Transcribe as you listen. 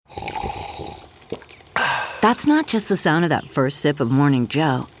That's not just the sound of that first sip of Morning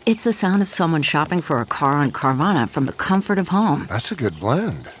Joe. It's the sound of someone shopping for a car on Carvana from the comfort of home. That's a good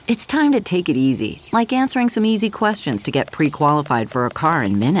blend. It's time to take it easy, like answering some easy questions to get pre-qualified for a car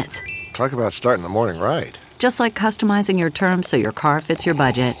in minutes. Talk about starting the morning right. Just like customizing your terms so your car fits your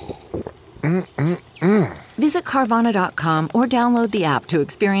budget. Visit Carvana.com or download the app to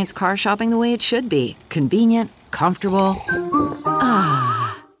experience car shopping the way it should be. Convenient, comfortable.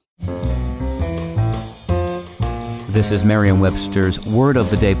 This is Merriam-Webster's Word of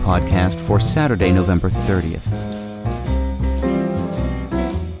the Day podcast for Saturday, November 30th.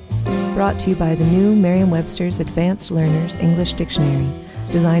 Brought to you by the new Merriam-Webster's Advanced Learners English Dictionary,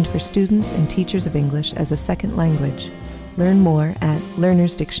 designed for students and teachers of English as a second language. Learn more at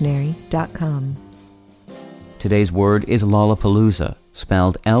learnersdictionary.com. Today's word is Lallapalooza,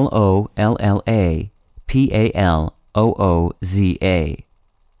 spelled L-O-L-L-A-P-A-L-O-O-Z-A.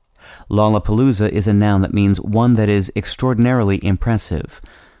 Lallapalooza is a noun that means one that is extraordinarily impressive.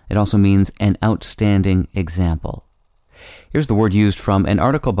 It also means an outstanding example. Here's the word used from an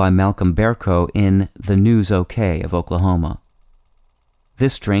article by Malcolm Berko in the NewsOK of Oklahoma.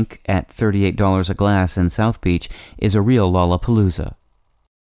 This drink, at $38 a glass in South Beach, is a real Lallapalooza.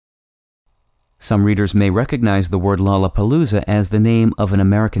 Some readers may recognize the word Lallapalooza as the name of an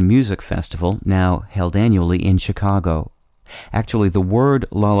American music festival now held annually in Chicago. Actually, the word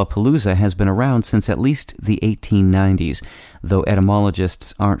Lallapalooza has been around since at least the 1890s, though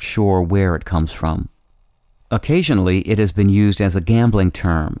etymologists aren't sure where it comes from. Occasionally, it has been used as a gambling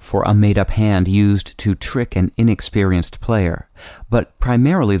term for a made-up hand used to trick an inexperienced player, but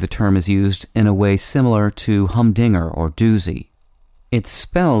primarily the term is used in a way similar to humdinger or doozy. It's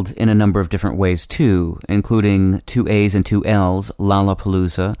spelled in a number of different ways too, including 2 A's and 2 L's,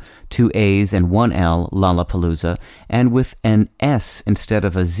 Lallapalooza, 2 A's and 1 L, Lallapalooza, and with an S instead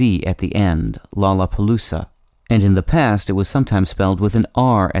of a Z at the end, Lallapalooza. And in the past, it was sometimes spelled with an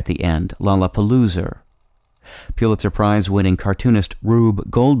R at the end, Lalapaloozer. Pulitzer Prize-winning cartoonist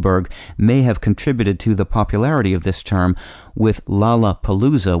Rube Goldberg may have contributed to the popularity of this term, with Lala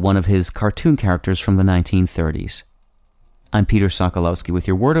Palooza, one of his cartoon characters from the 1930s. I'm Peter Sokolowski with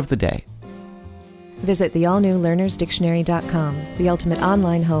your Word of the Day. Visit the all-new learnersdictionary.com, the ultimate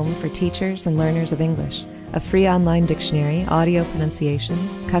online home for teachers and learners of English. A free online dictionary, audio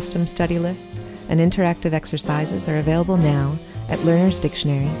pronunciations, custom study lists, and interactive exercises are available now at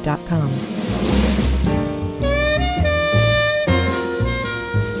learnersdictionary.com.